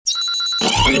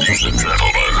Ladies and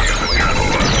gentlemen,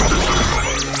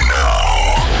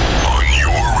 now on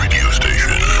your radio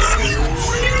station,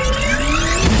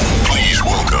 please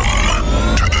welcome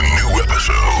to the new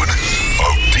episode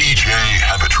of DJ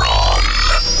Habitron.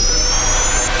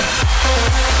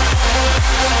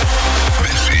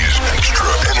 This is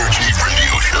Extra Energy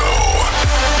Radio Show.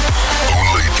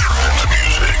 Only trance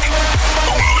music,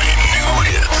 only new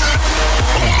hits,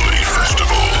 only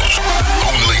festivals,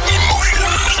 only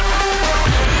emotions.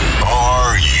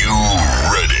 Are you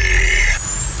ready?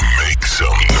 Make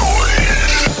some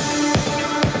noise.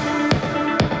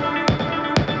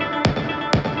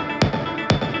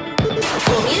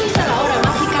 Comienza la hora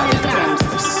mágica del trance.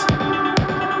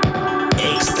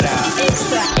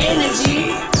 Extra Energy,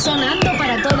 sonando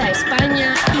para toda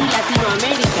España y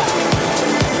Latinoamérica.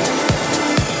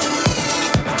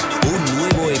 Un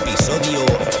nuevo episodio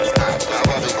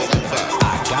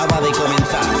acaba de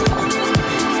comenzar.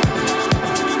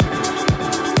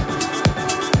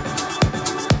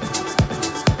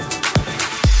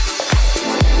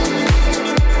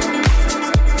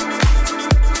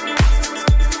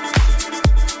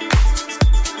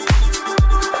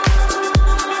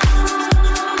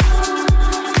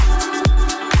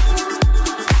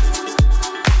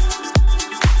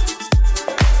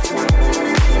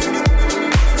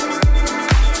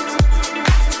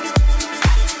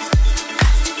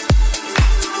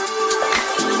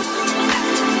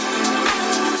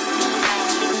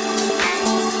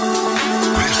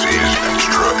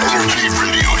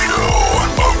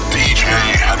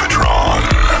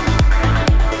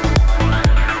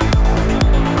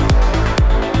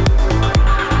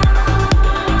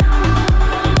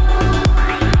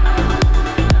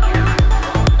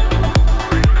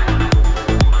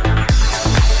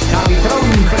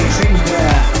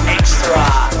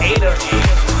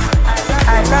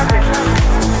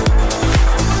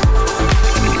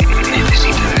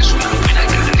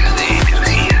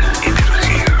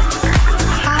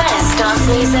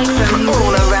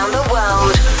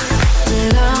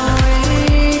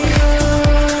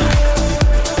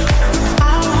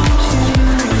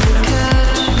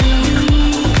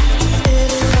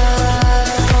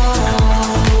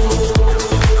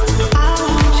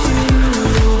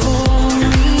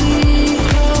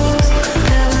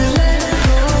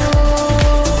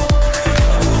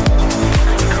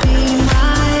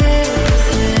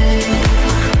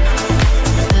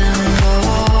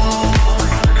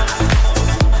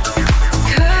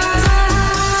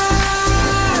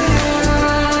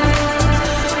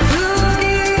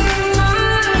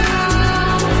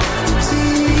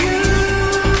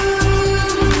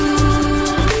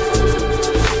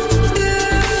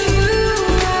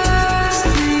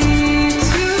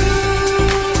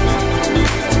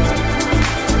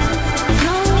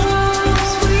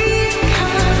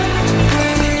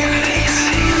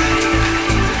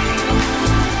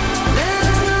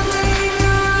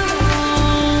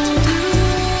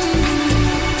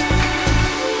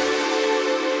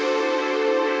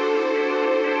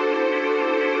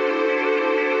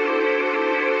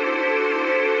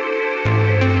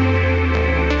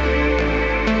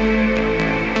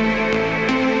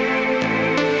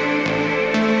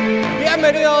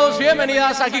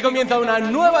 Bienvenidas, aquí comienza una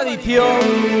nueva edición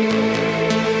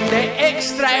de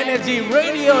Extra Energy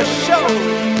Radio Show.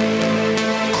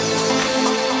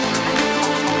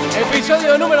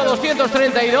 Episodio número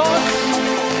 232.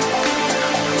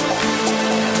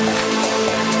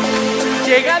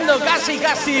 Llegando casi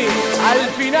al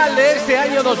final de este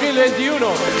año 2021.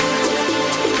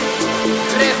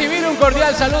 Recibir un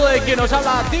cordial saludo de quien nos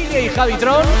habla, DJ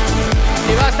Habitron,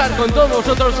 que va a estar con todos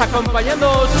vosotros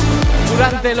acompañándoos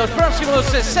durante los próximos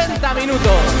 60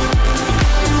 minutos.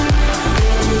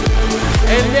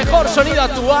 El mejor sonido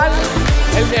actual,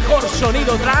 el mejor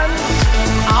sonido trance,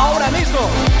 ahora mismo,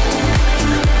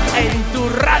 en tu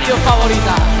radio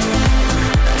favorita.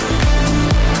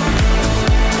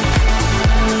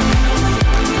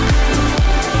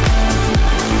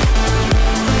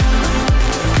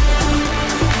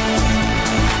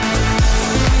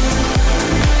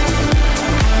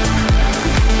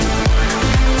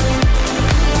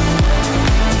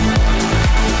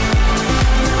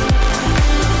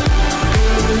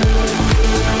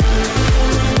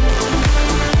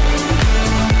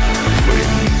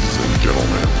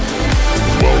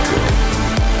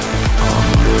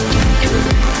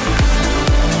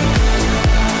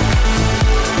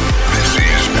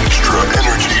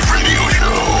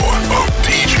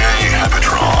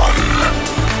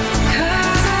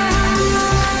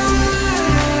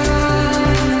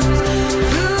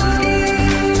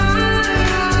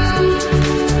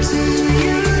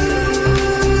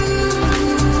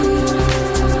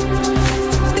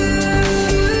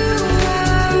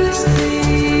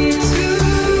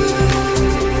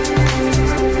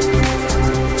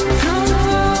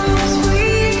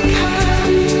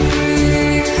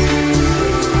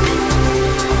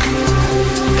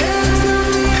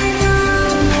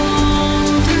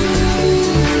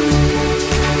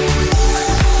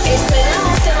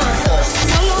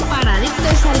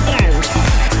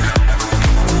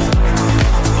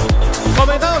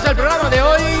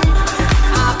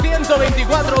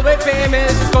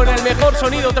 BPMs con el mejor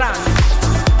sonido trance.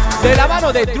 De la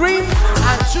mano de Dream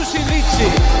and Susie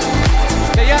Litchi.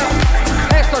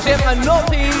 Esto se llama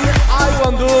Nothing I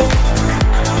Won't Do.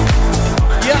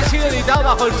 Y ha sido editado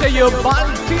bajo el sello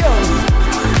Valtion.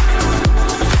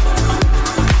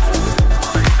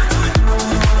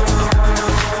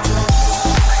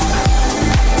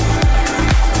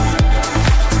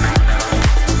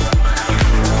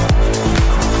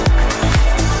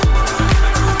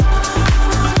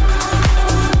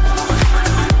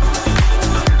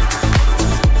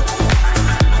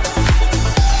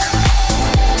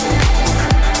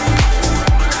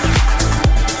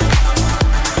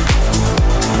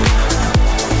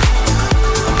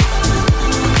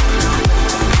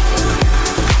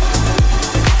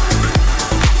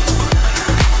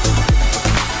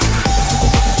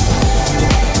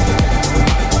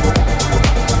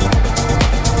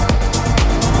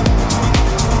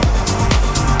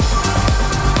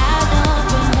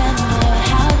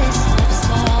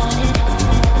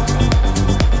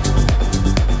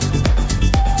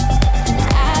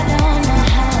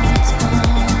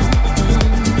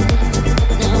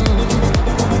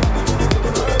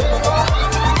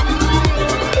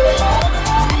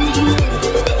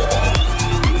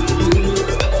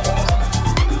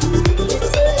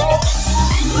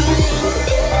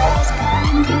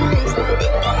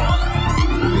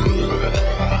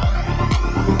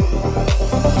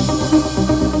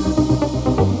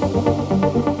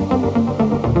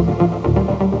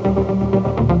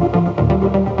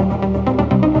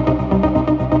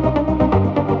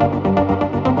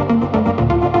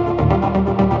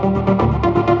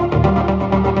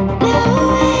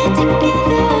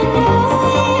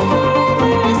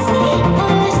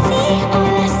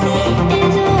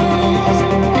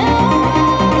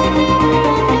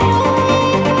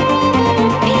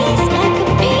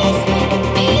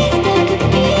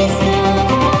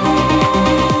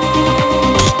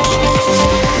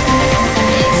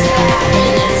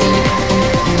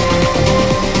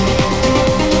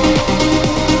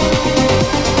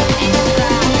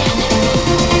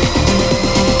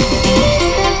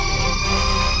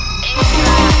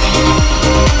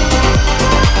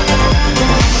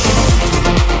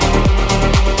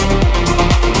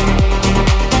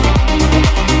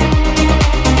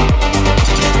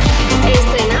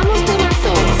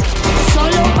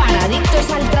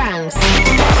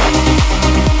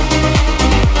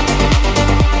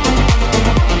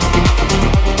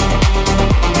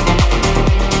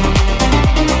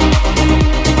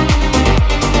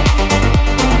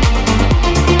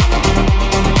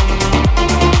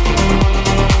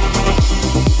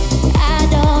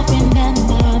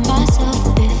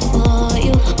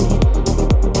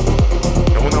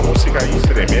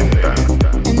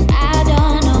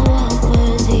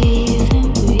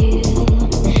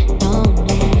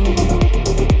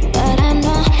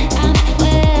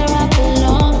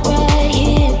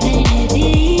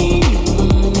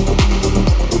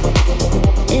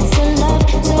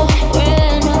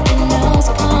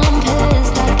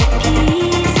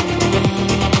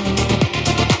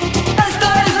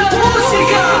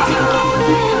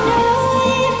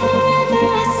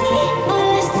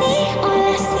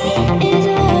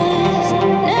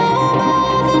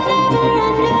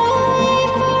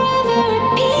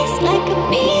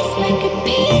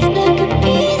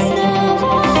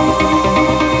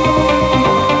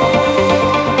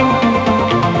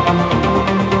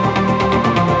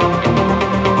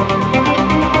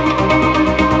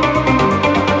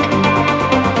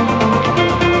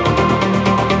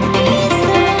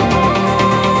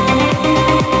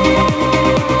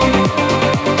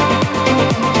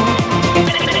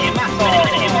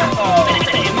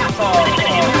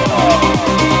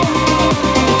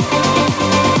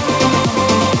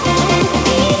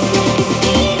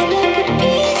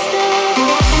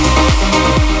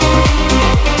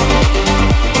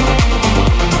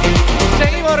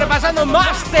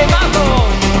 Más temazos.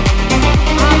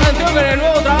 Atención con el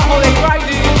nuevo trabajo de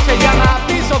Friday, se llama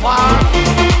Piece of Art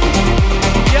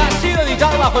y ha sido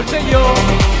editado bajo el sello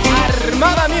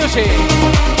Armada Music.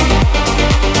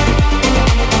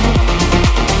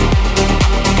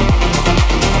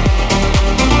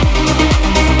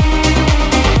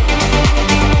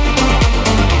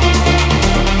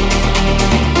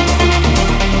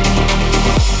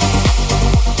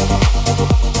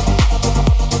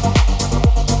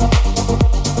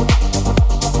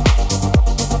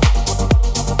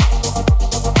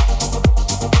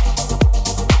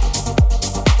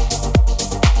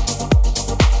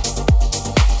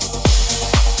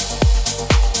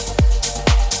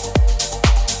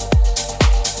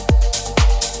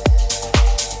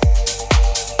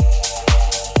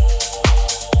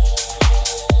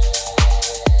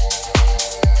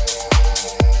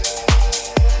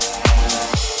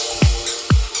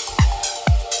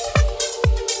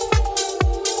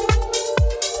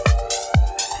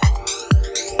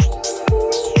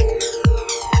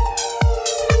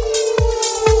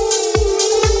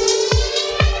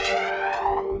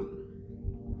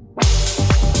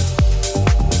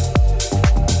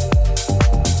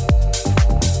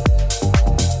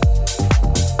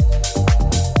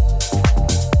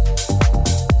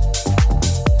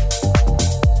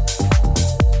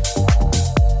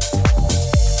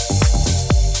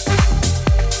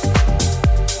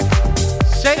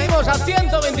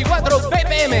 4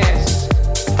 BPMs.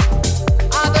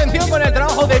 Atención con el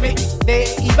trabajo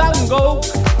de Iván Go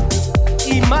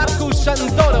y Marcus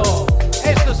Santoro.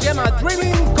 Esto se llama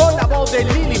Dreaming, con la voz de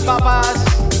Lily Papas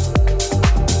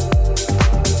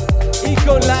y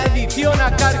con la edición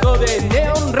a cargo de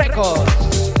Neon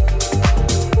Records.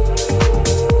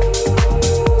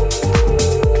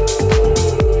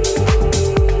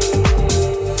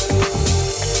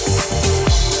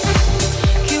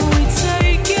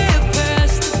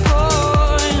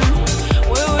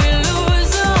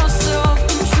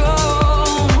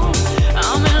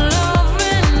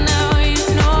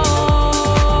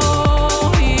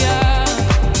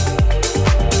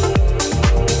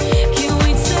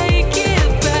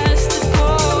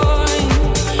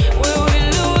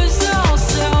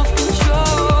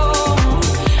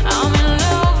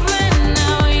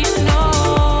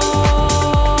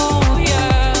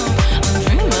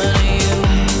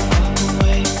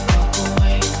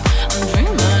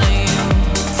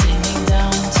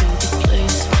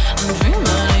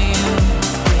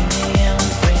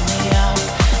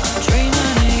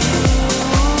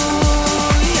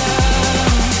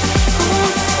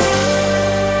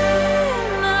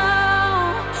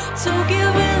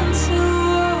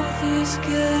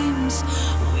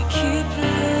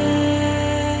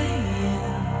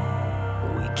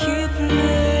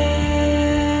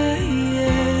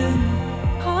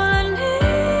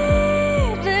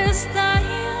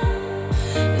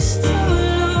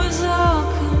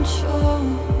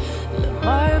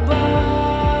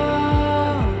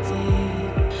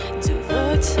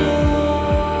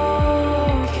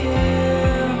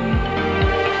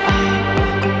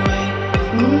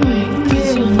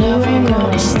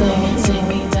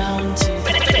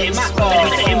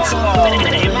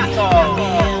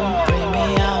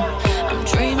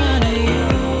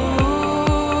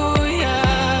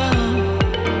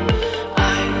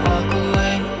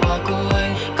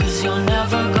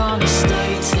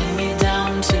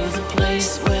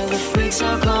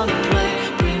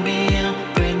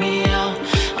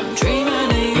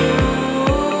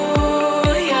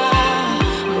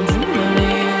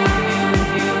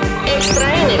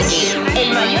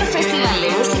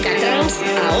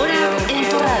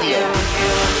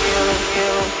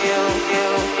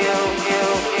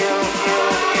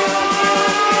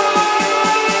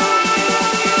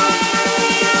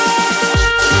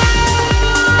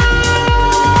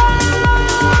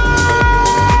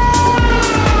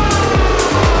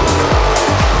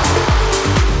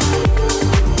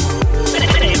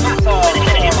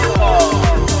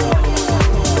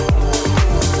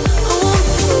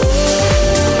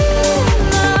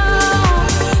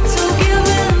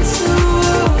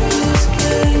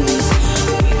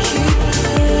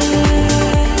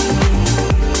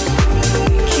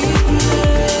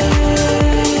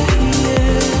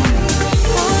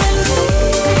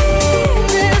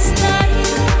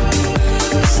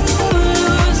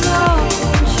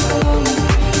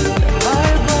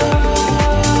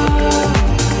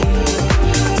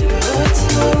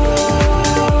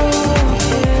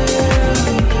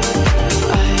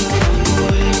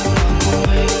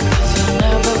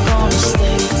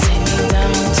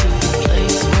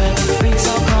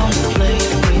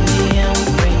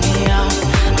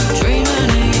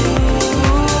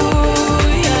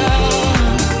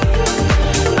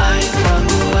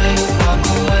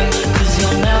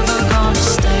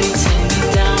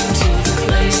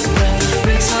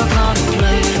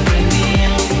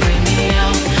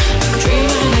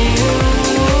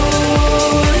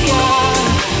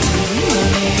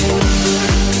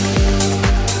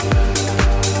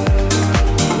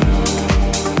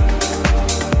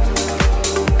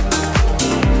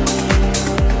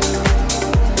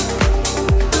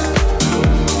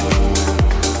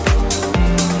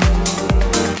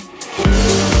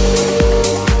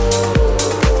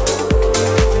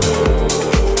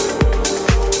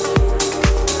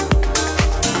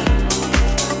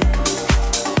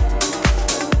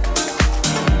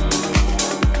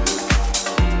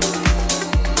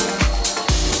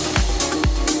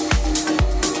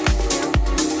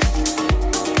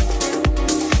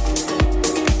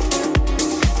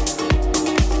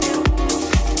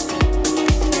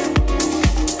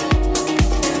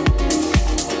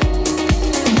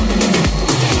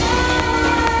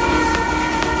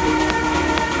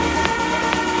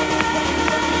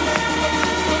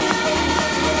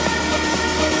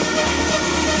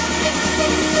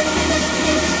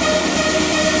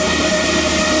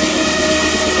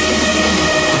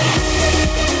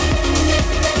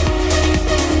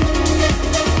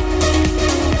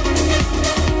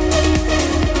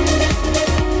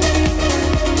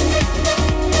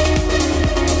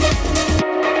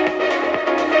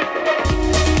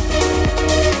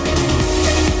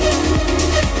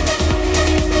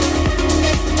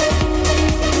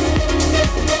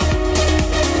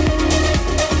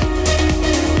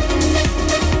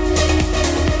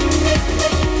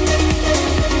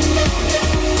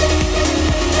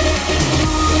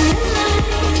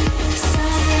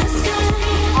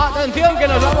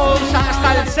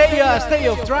 sello State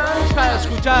of Trance para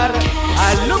escuchar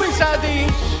a Lumisati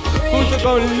junto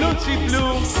con Lucy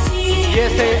Blue y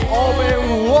este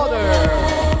Open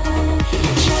Water.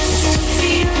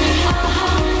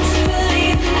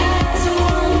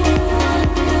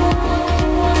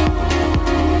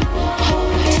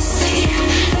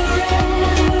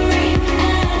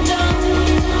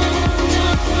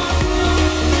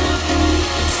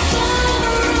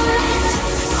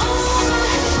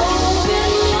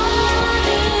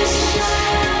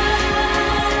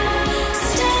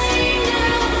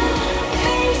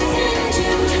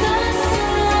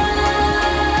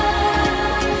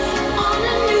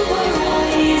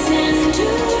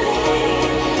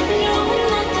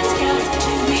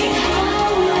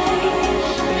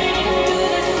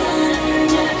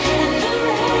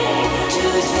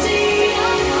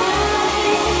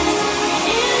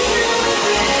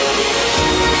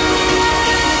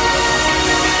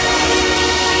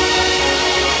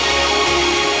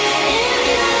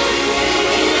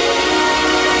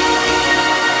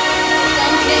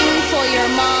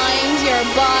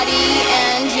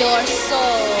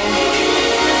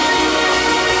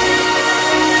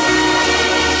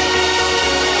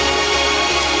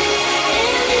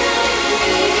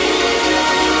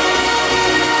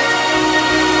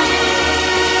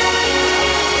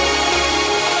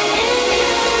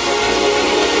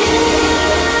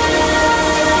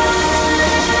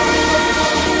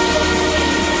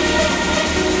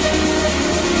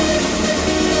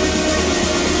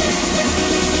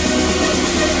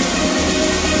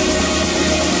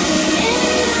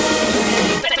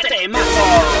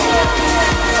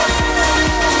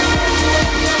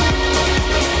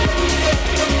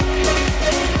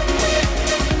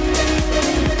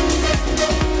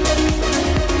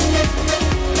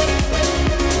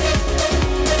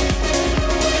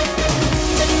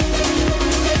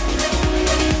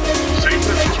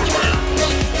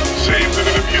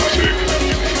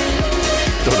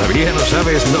 ¿Todavía no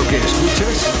sabes lo que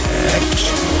escuchas?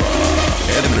 Extra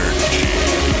Energy.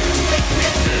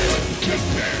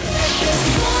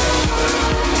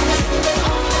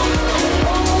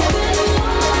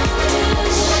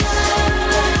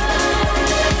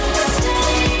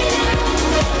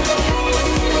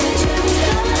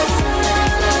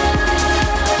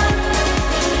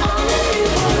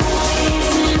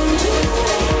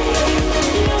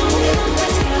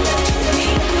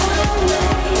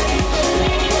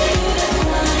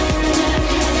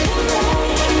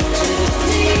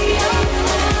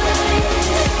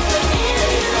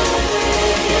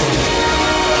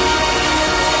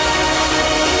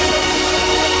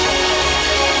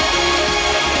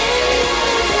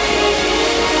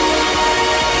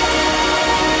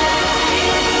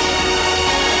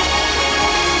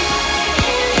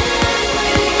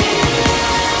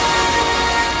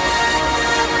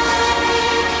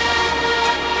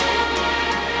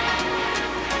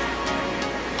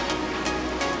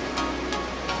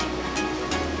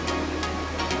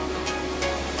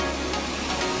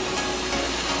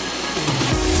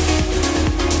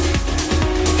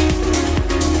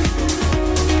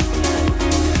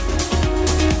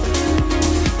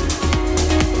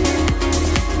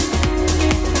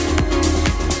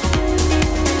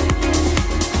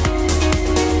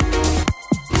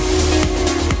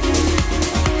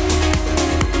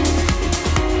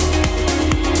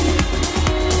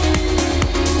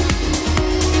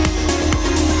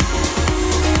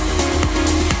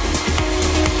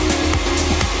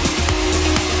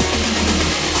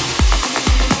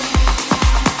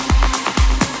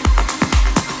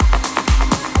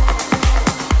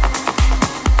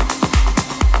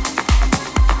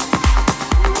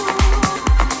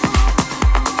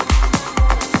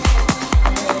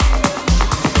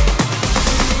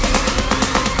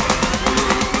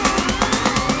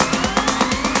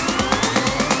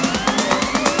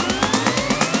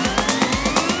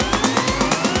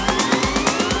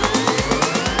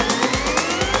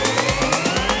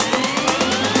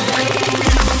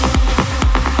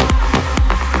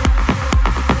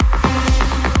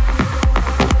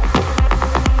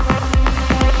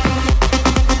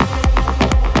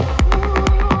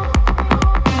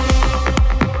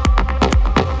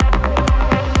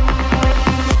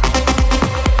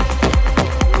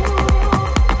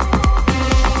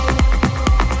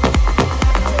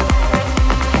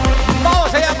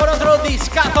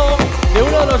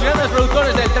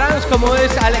 Como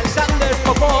es Alexander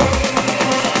Popov,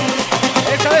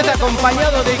 esta vez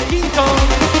acompañado de Quinto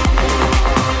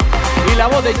y la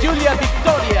voz de Julia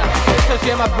Victoria. Esto se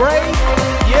llama Break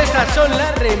y estas son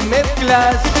las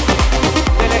remezclas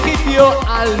del egipcio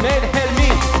Almer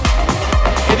Helmi,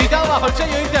 editado bajo el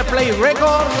sello Interplay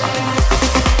Records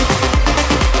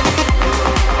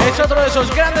Es otro de esos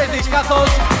grandes discazos,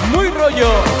 muy rollo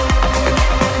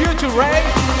Future Rave,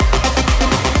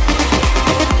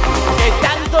 que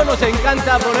tanto nos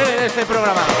encanta poner en este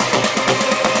programa.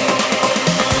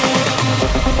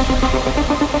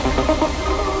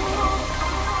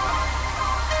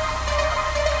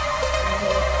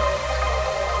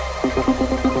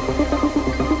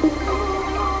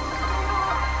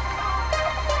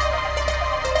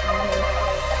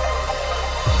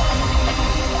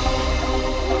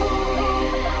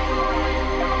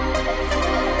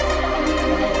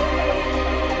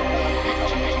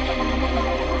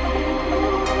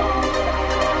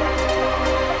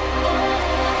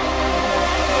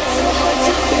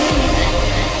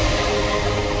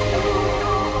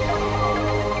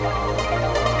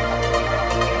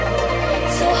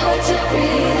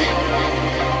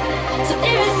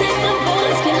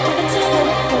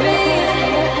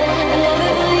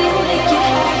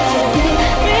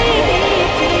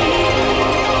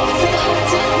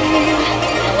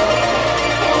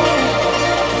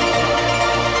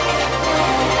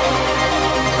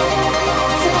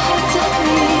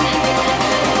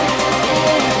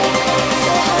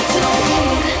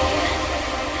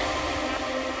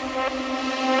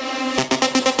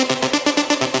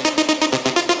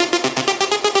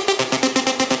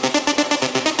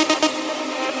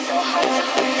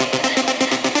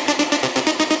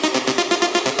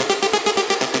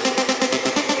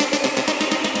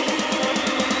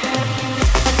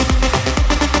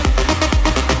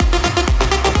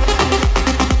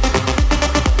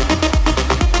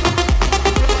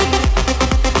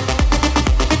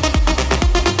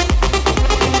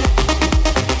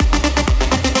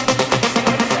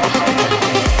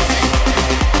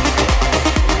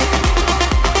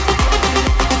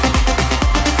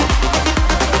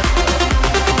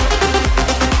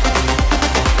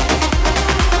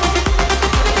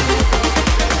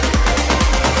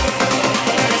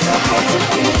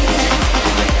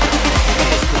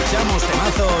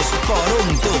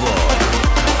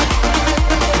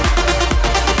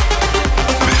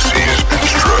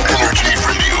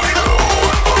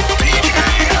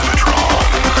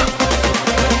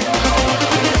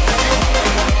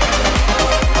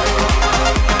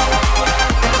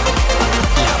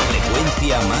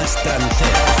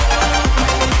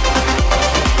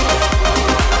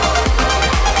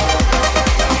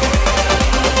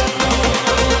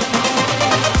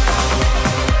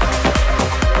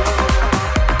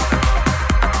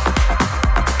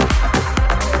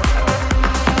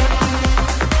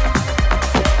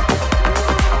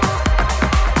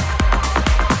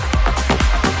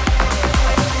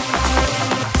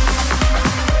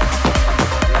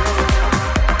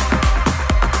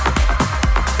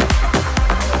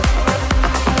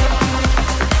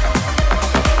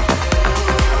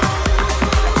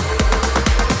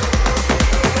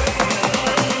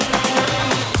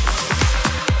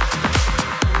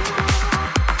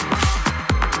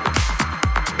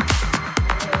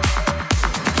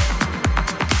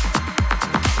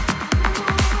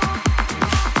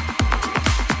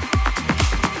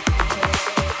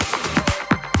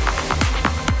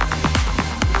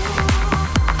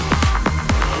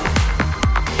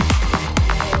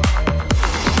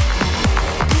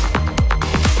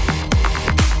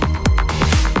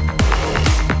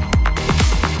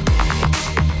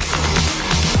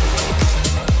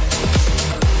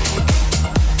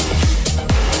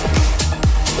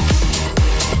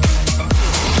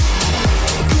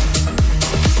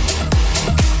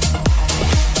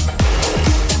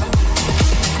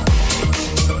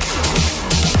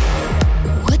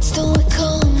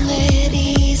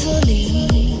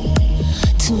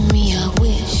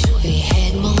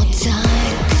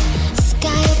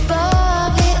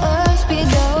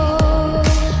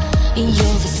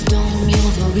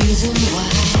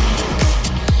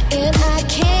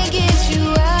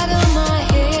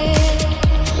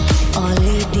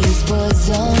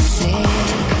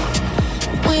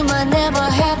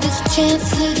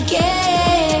 chance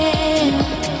again.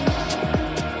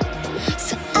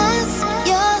 So ask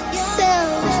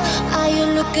yourself, are you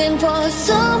looking for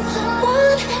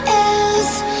someone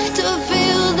else to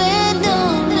feel their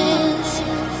numbness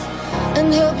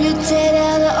and help you tear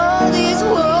down all these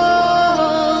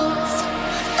walls?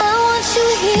 I want you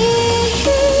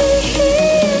here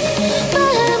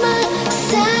by my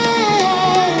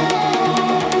side.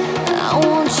 I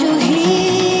want you here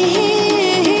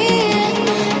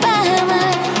by my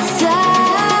side.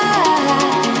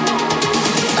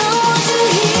 I want you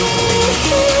here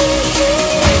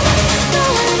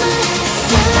by my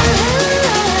side.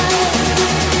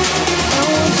 I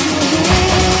want you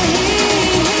here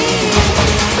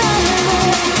by my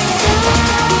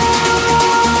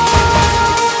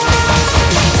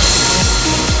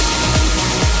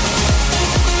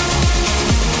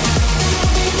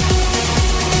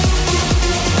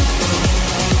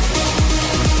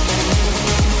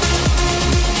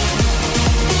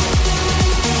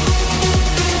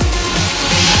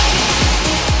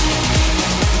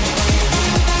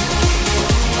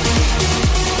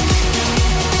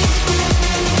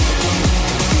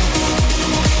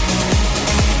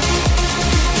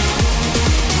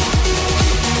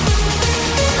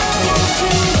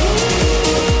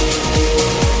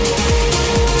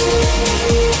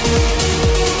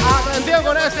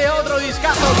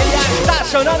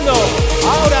sonando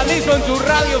ahora mismo en tu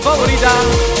radio favorita,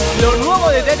 lo nuevo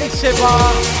de Dennis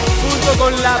Shepard junto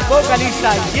con la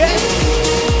vocalista Yes.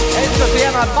 Esto se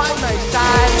llama By My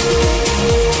Side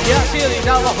y ha sido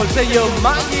editado bajo el sello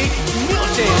Magic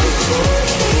Music.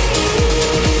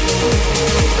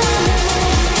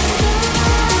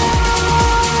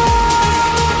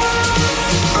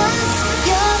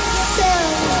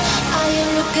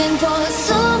 Looking for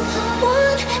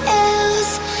someone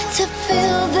else to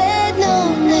fill that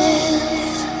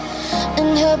numbness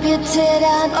and help you tear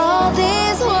down all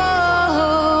these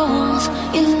walls.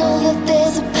 You know that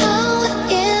there's a power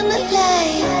in the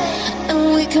light, and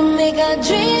we can make our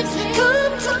dreams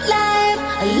come to life.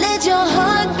 Let your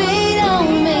heart beat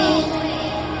on me.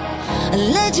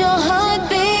 Let your heart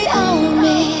beat on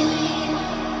me.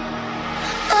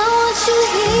 I want you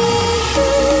here.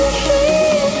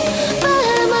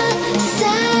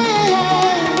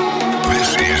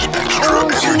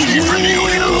 Energy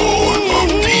Radio of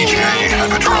DJ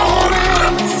Episodio.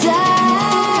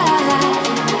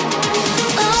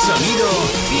 Sonido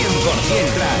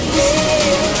 100% trance.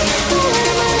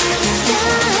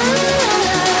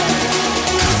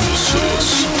 This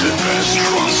is the best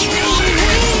trance music.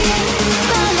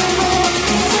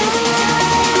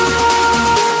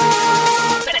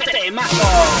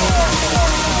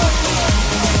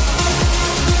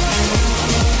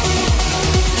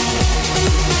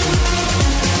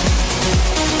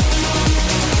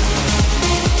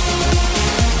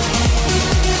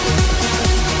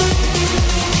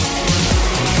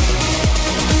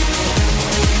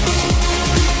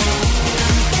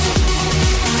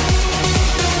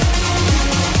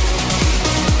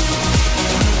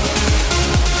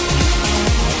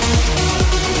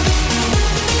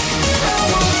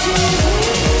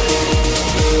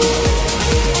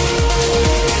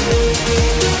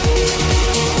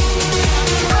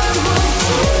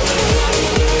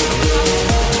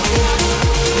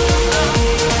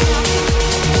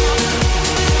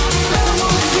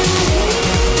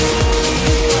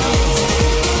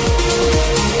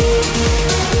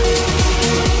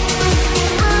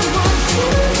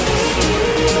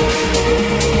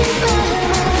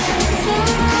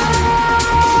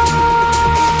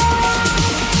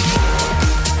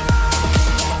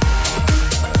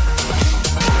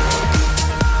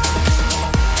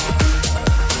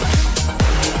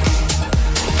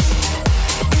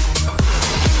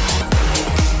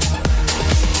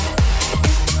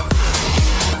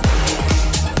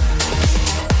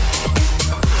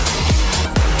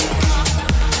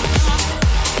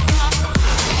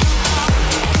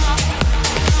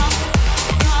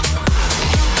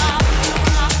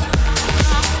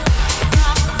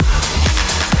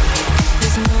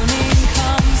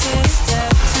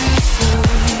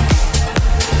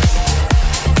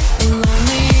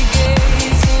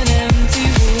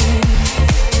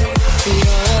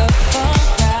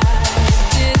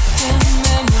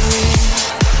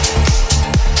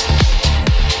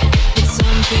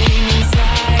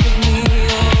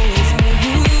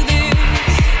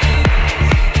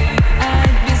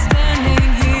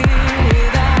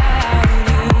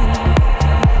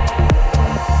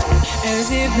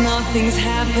 Nothing's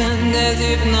happened, as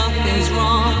if nothing's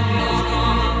wrong.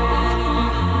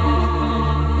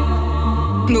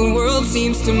 The world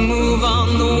seems to move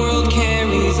on, the world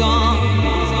carries on.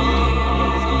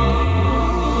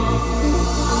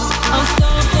 I'll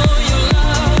stop for your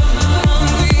love,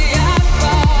 hungry I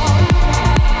fall.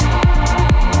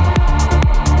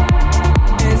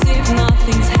 As if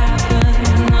nothing's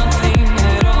happened, nothing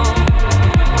at all.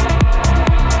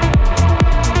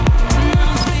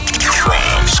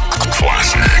 Trance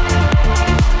classic.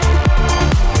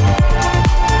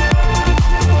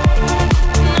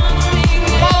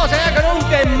 Vamos allá con un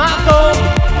temazo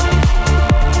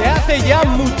de hace ya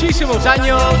muchísimos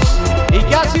años y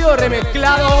que ha sido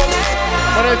remezclado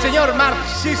por el señor Mark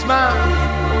Sisma.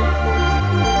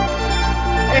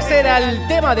 Este era el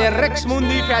tema de Rex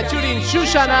Mundi featuring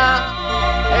Shoshana.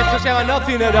 Esto se llama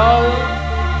Nothing at All.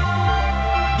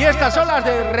 Y estas son las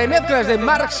de remezclas de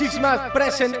Mark Sisma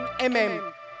Present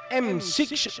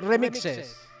M6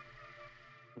 Remixes.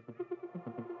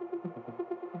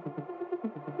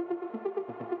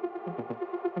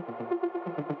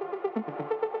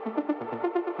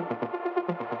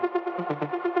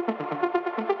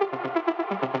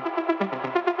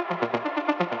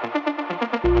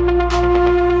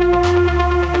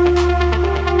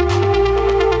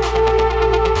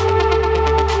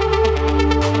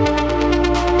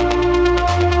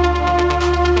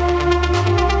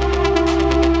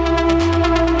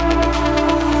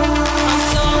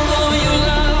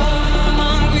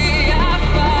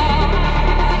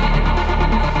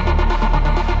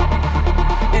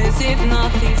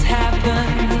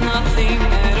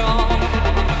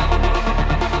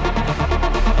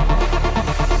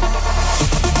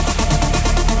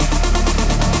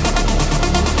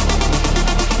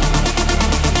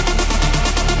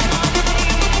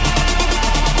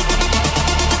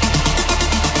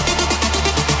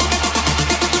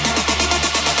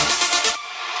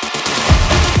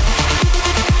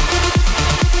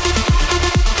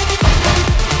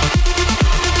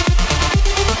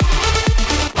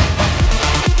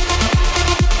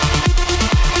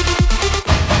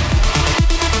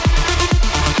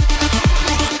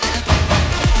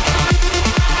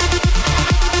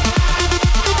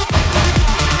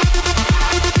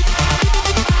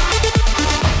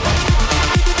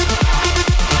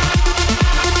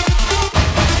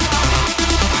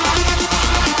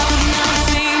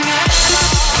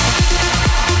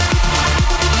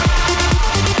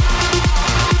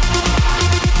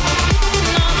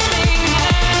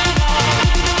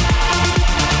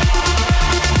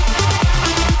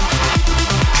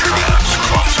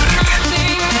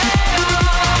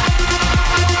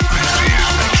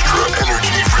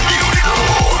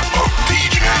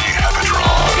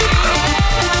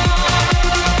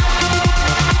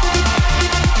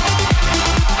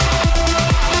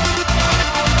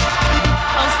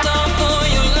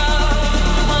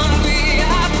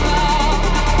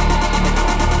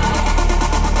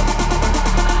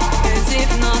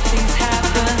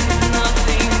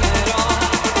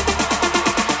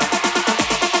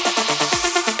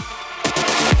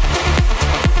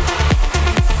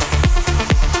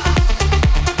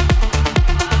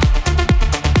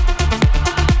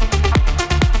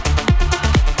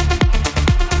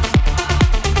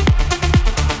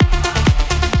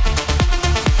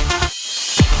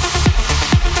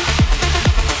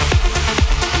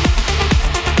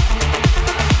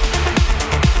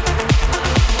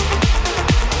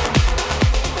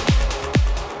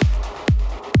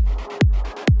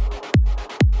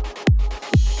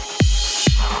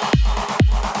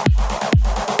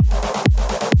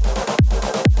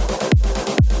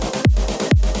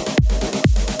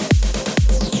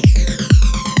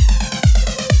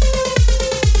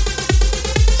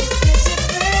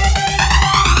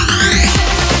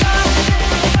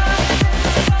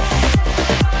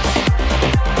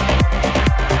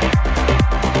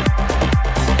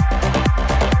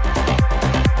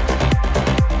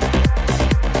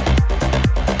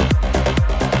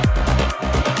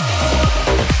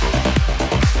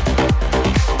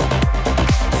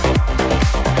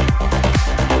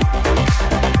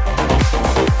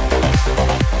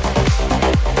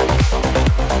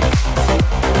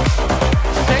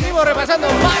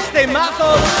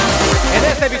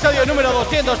 episodio número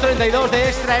 232 de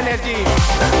Extra Energy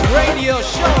Radio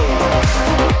Show.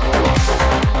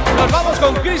 Nos vamos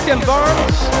con Christian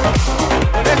Burns,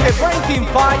 con este Breaking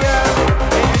Fire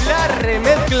en las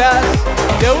remezclas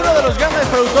de uno de los grandes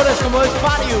productores como es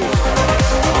Farius.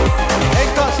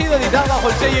 Esto ha sido editado bajo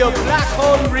el sello Black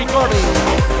Hole Recording.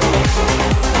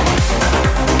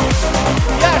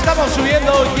 Ya estamos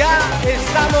subiendo, ya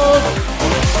estamos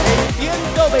en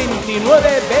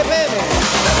 129 BPM.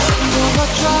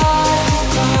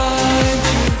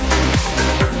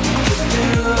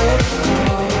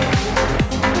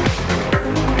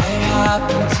 I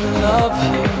happen to love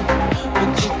you,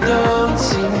 but you don't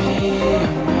see me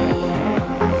anymore.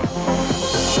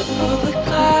 Oh, the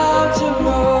clouds are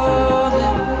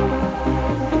rolling,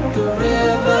 the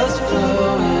river's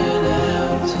flowing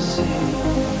out to sea.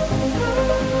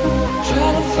 Try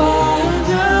to find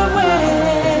a way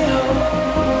home.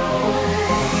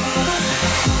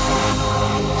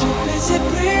 Too busy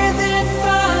breathing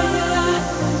fire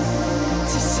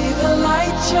to see the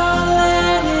light you're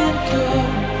letting go.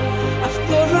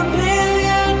 After a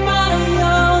million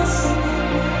miles,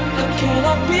 how can I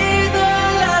be the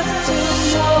last to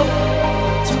know?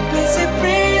 Too busy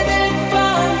breathing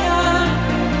fire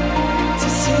to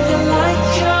see the light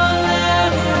you're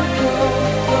letting go.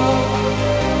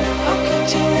 How could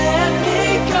you let me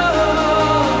go?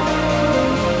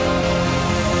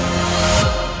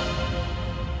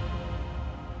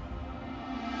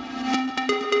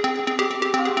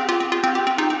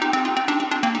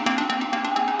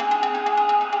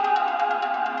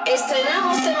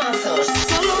 Estrenamos temazos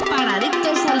solo para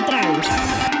adictos al trance.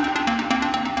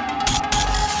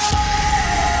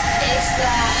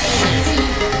 Extra Energy.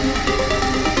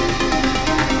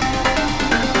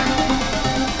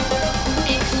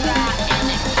 Extra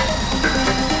Energy.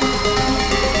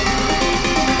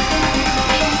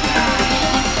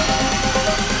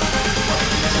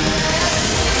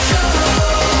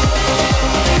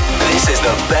 This is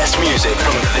the best music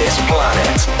from this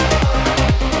planet.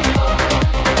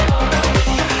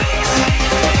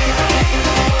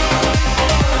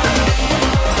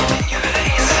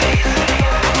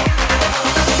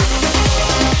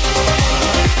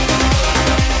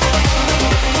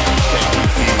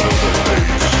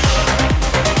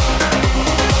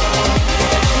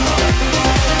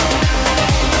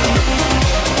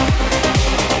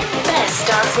 Best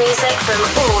dance music from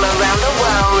all around the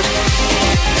world.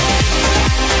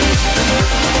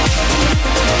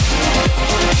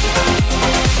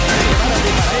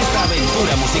 Prepárate para esta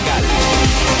aventura musical.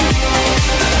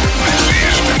 This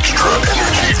is Extra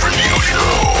Energy Radio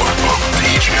Show of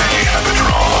DJ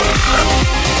Episodio.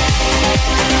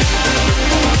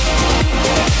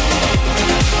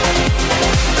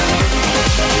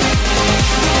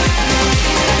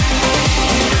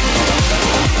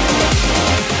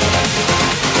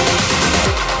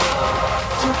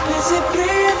 Too busy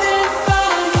breathing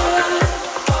fire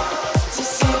to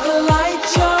see the light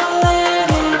you're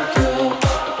letting go.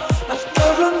 After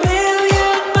a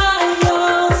million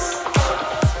miles,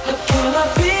 how can I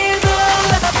be the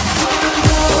last to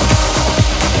know?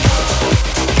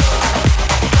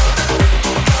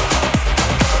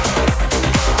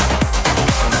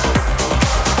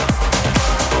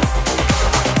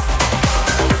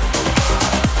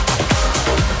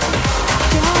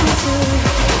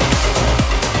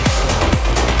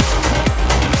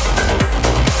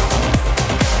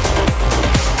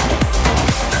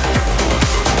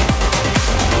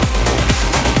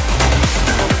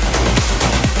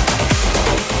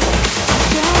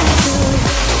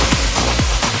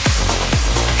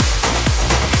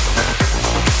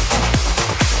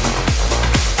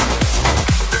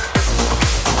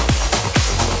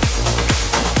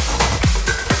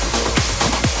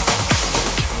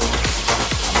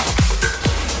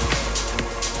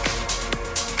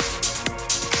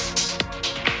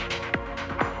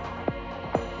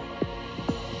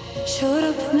 Showed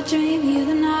up in my dream the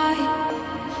other night.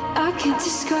 I can't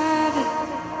describe it.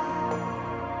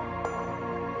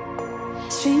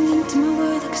 Streamed into my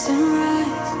world like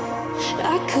sunrise.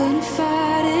 I couldn't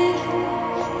fight it.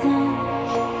 No.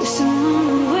 Will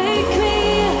someone wake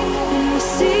me up when I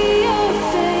see your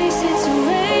face? It's a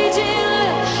raging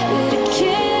love that I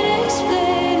can't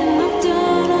explain, and I've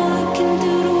done all I can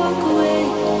do to walk away,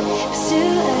 but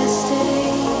still I stay.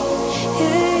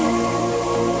 Yeah.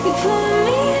 You pull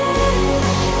me in,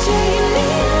 dragging me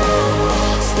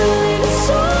out, slowly but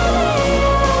surely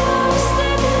I'm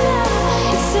slipping out.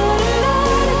 It's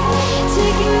automatic,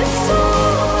 taking its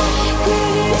toll.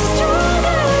 Gravity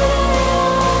stronger than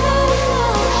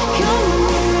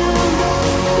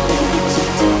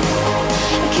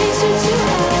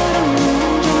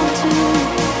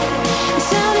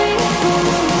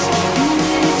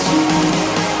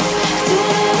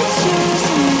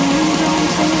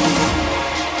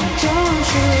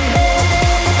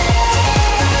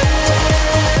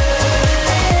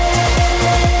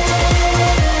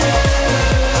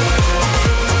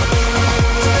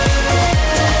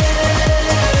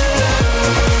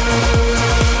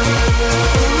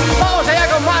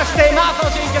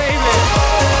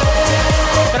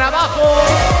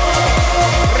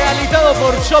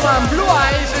Man Blue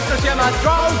Eyes, esto se llama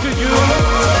Drawn to You,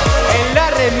 en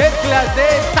las remezclas de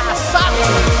Tazak,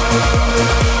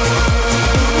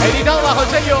 editado bajo el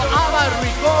sello Ava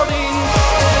Recording.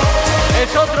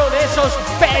 Es otro de esos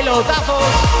pelotazos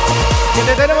que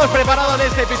te tenemos preparado en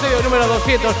este episodio número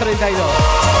 232.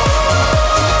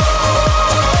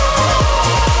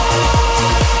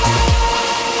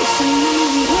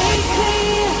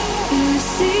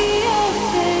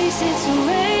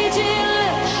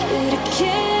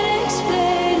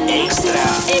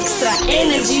 Extra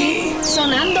Energy,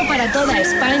 sonando para toda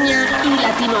España y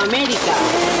Latinoamérica.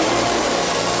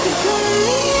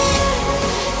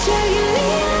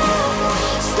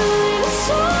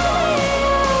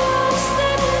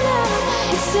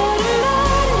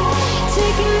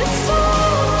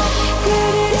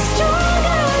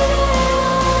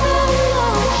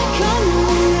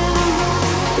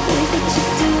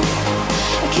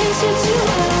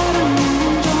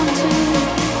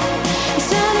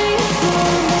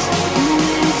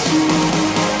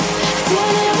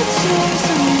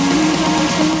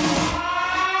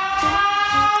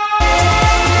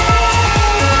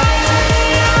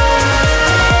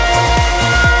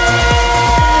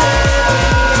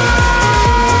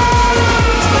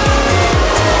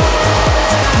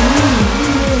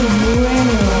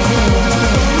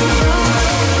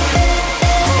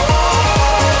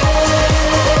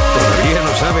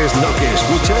 ¿Sabes lo que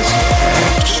escuchas?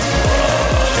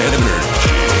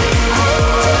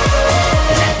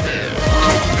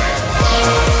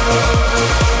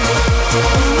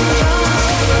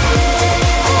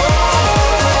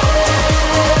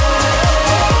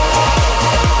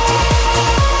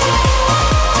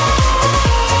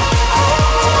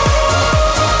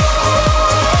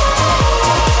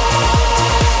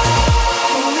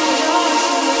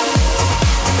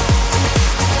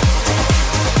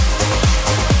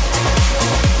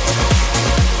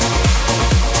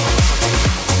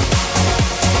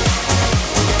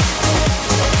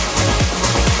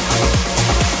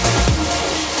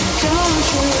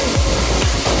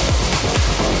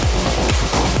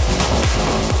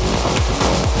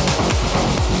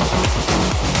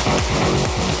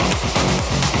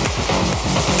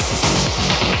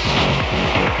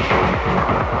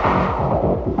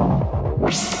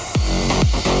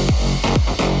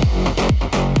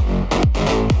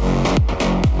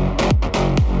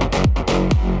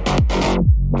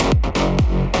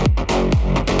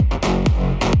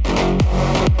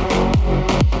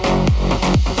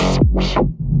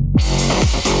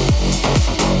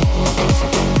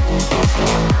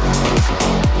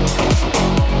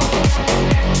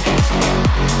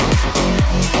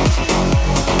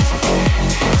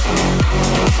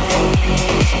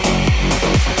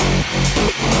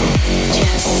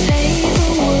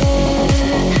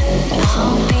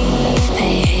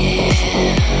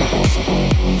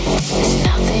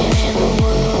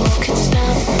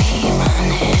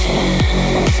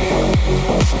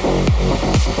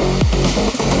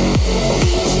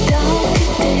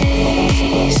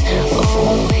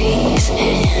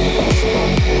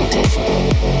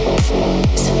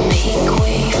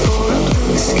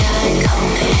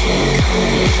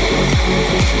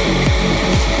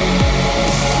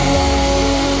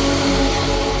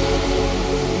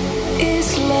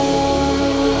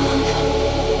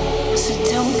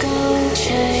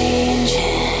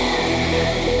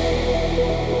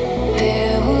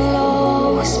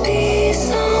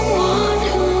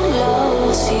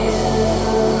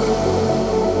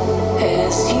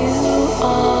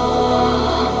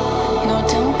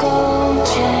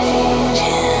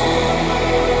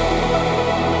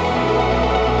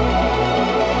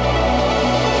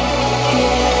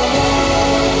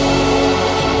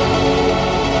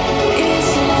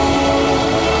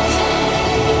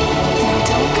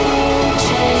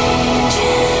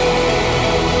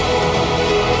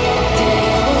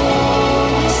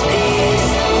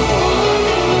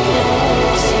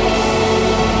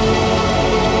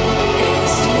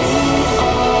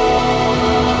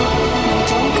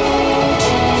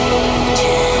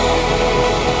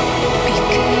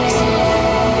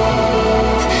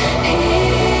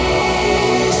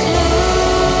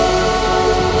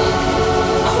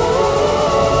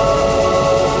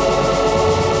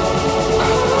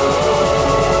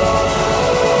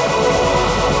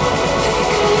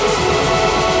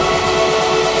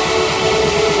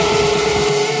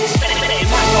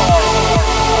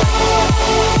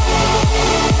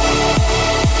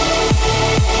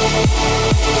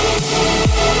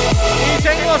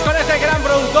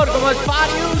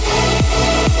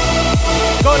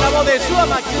 con la voz de Sua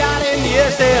McLaren y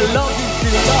este Love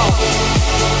is Love.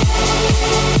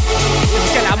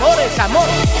 Es que el amor es amor.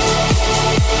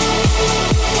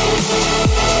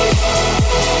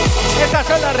 Estas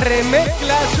son las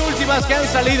remezclas últimas que han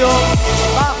salido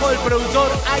bajo el productor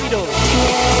Airo,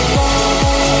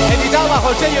 editado bajo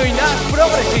el sello Inas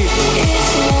Progressive.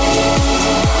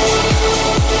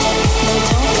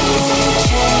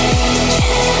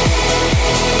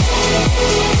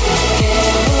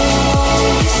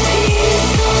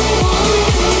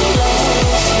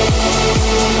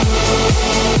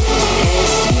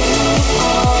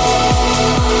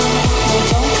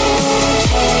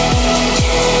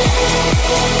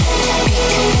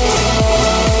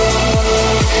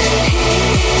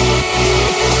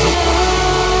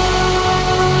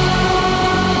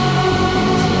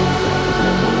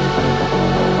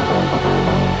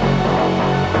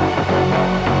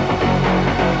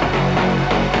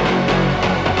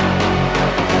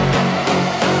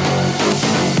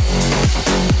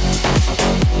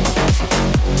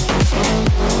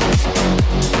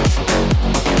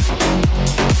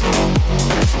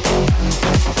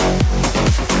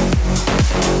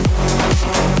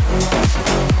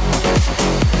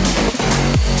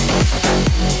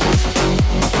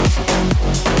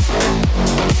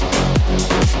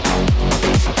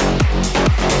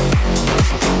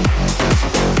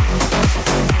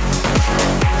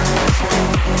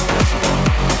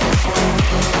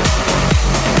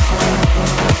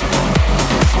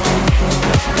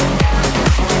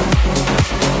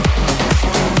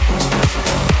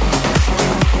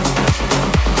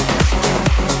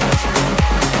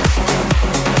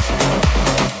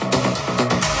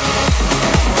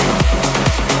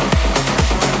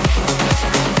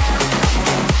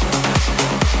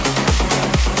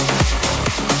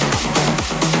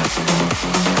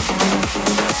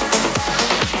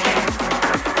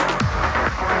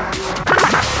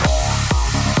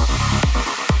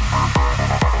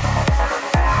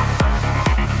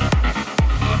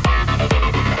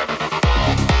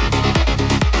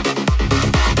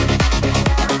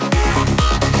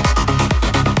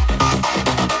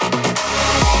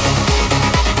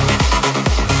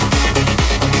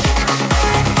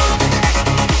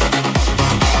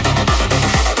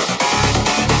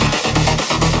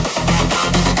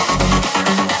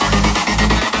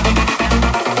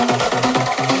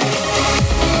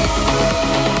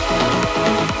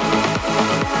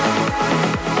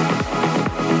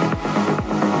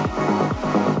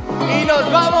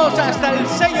 Hasta el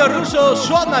sello ruso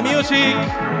Swanda Music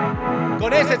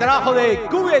con este trabajo de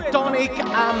Cubetonic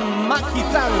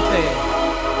Amagizante.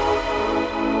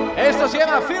 Esto se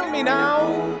llama Feel Me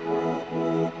Now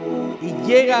y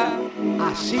llega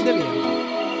así de bien.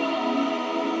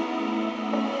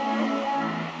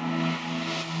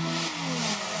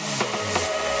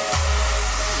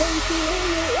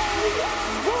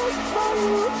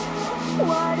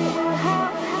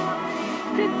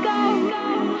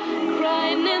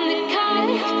 Crying in the car,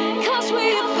 'cause we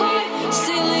apart,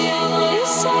 still I wanna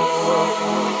say.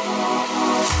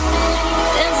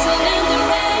 Dancing in the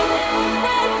rain,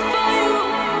 right for you.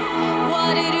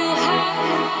 What did you have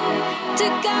to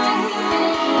go?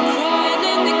 Crying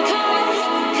in the car,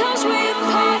 'cause we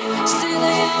apart, still I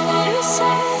wanna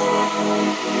say.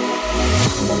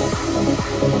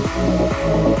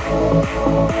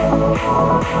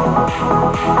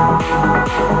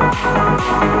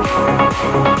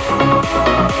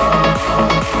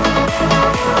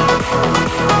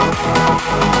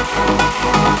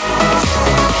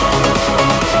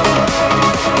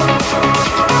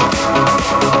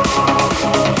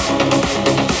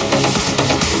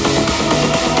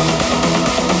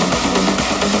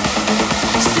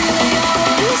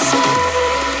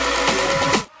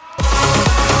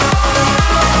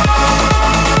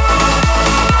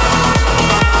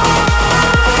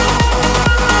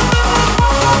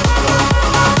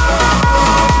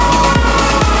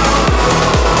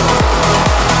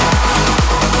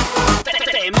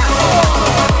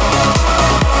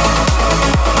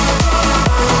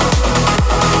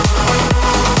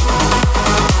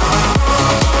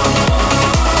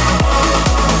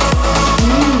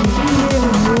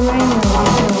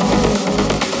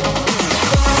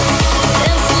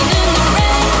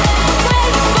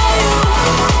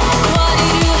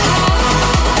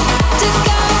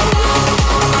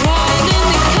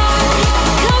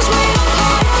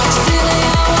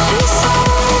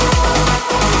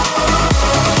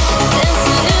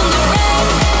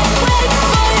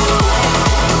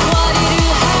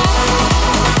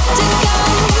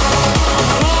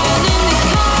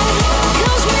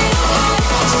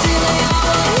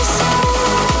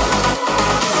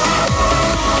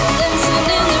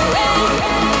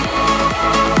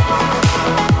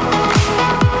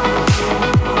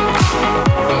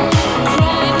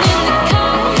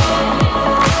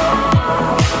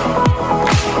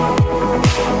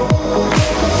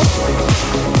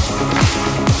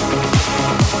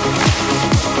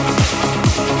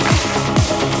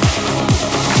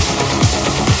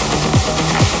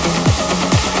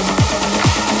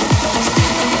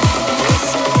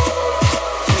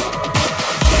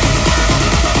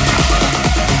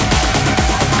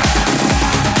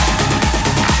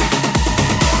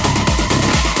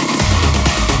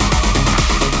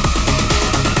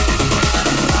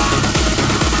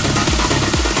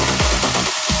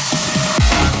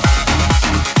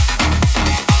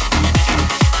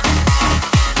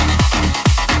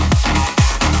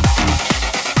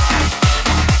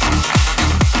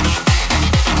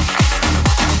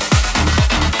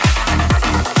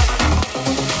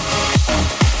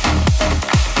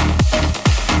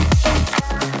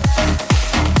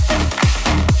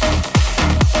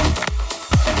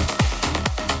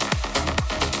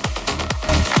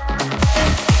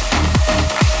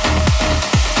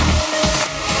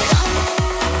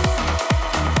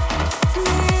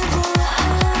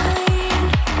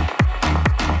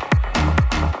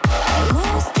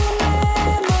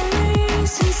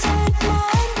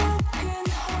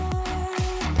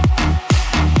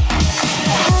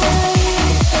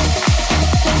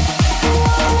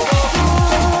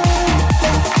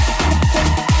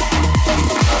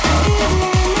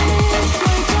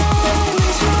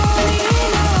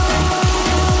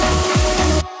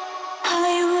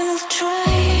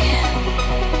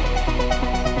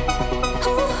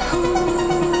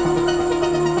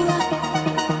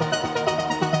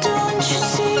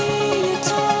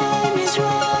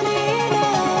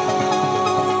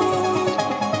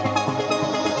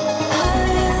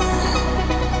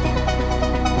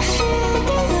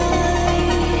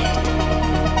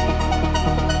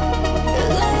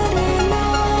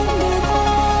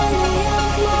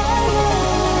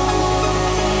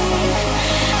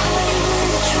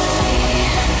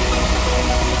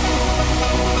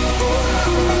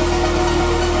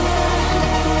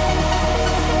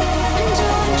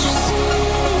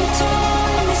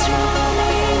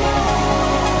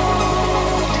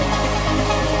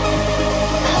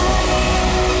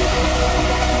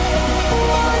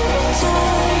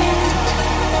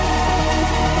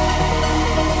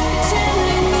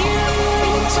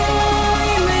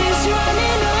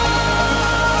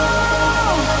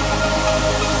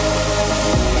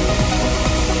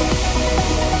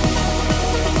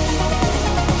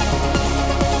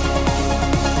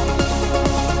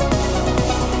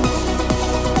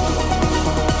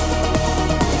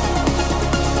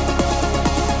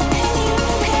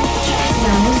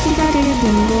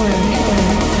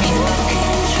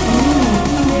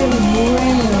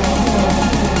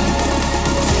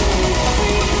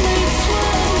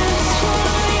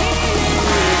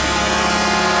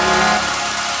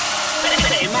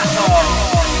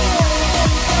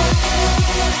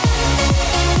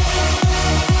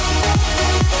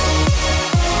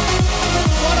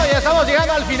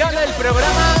 Llegando al final del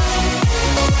programa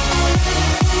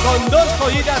con dos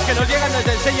joyitas que nos llegan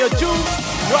desde el sello Two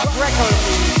Rock Records.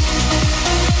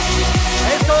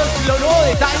 Esto es lo nuevo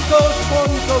de Taikos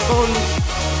junto con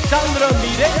Sandro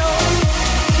Mireo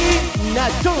y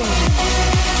Natum.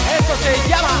 Esto se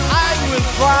llama I Will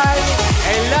Cry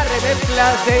en la remezcla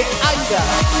de Aida.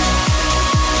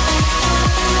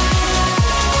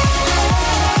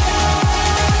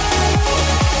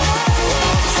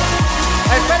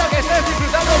 Espero que estés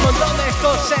disfrutando un montón de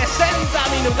estos 60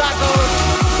 minutazos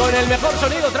con el mejor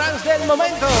sonido trance del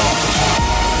momento.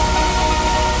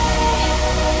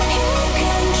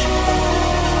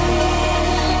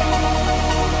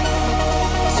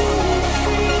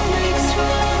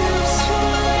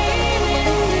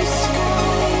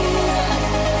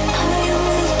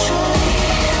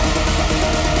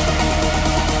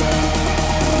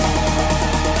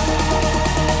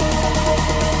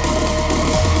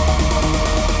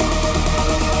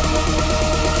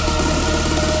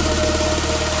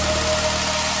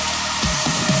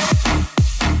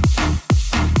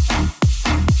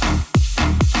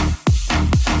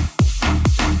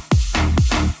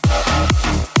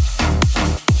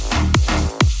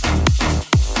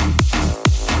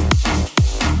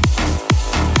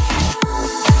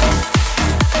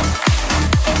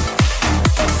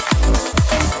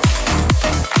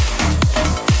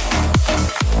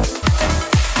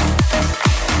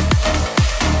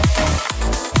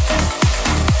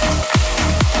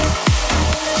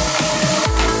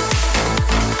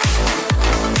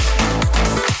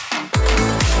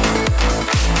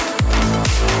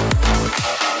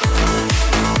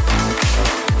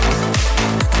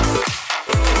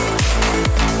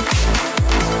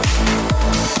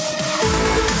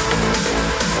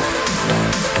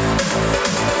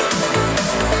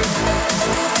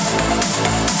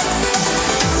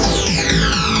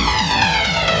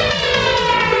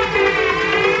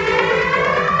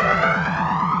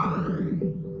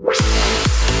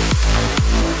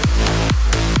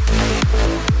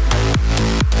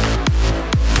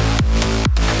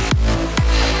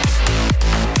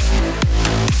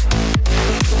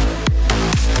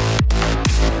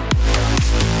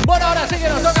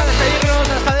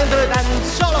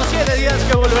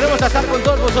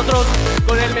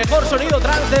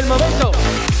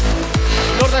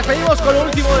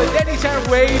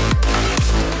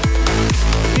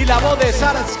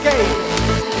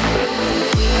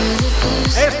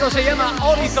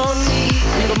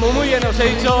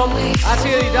 Ha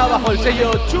sido editado bajo el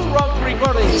sello Two Rock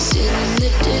Recordings.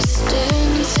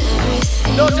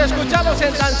 Nos escuchamos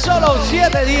en tan solo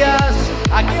 7 días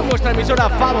aquí en vuestra emisora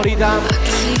favorita.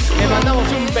 Le mandamos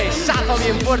un besazo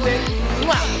bien fuerte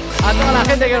a toda la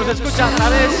gente que nos escucha a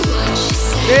través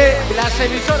de las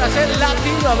emisoras en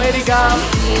Latinoamérica.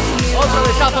 Otro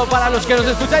besazo para los que nos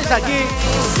escucháis aquí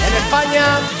en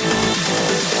España.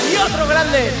 Y otro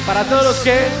grande para todos los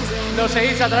que nos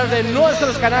seguís a través de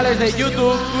nuestros canales de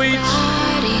YouTube, Twitch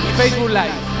y Facebook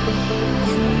Live.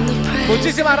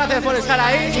 Muchísimas gracias por estar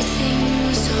ahí.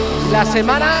 La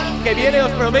semana que viene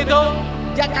os prometo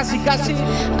ya casi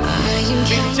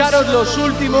pincharos los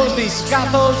últimos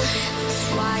discazos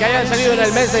que hayan salido en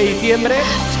el mes de diciembre.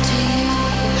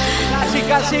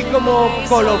 Casi como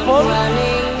colofón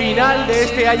final de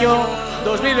este año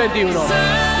 2021.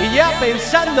 Y ya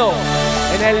pensando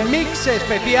en el mix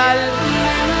especial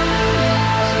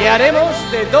que haremos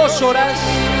de 2 horas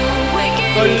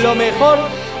con lo mejor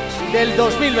del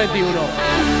 2021.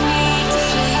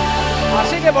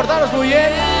 Así que portaros muy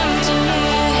bien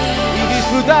y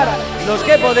disfrutar los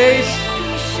que podéis,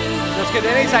 los que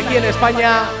tenéis aquí en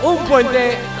España un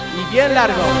puente y bien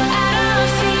largo.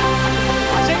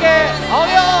 Así que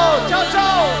adiós, chao,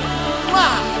 chao.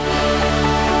 ¡Mua!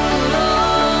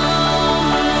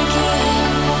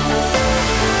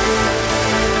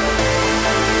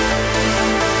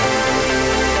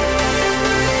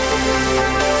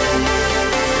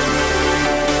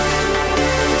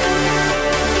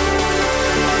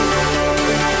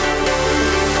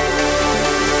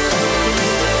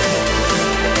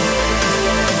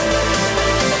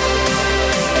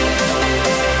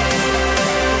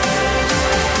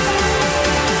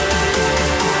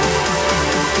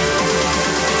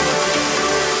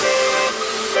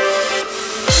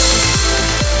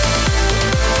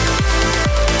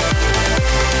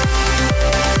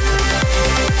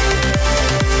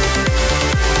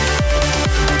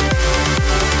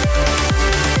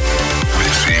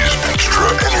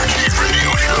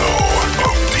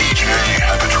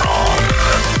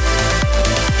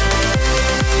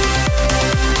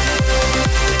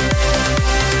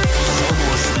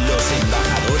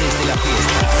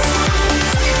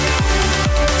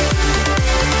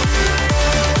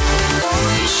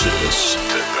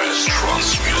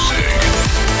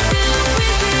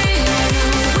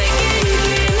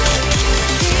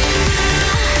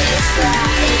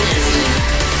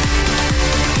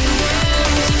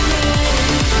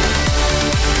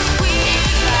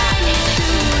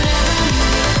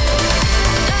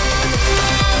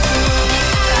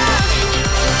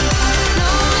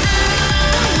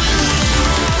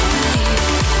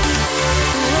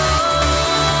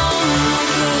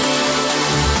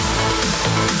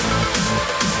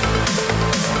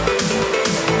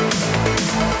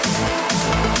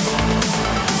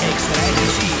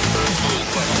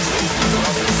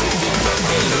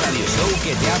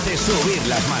 hace subir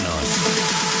las manos.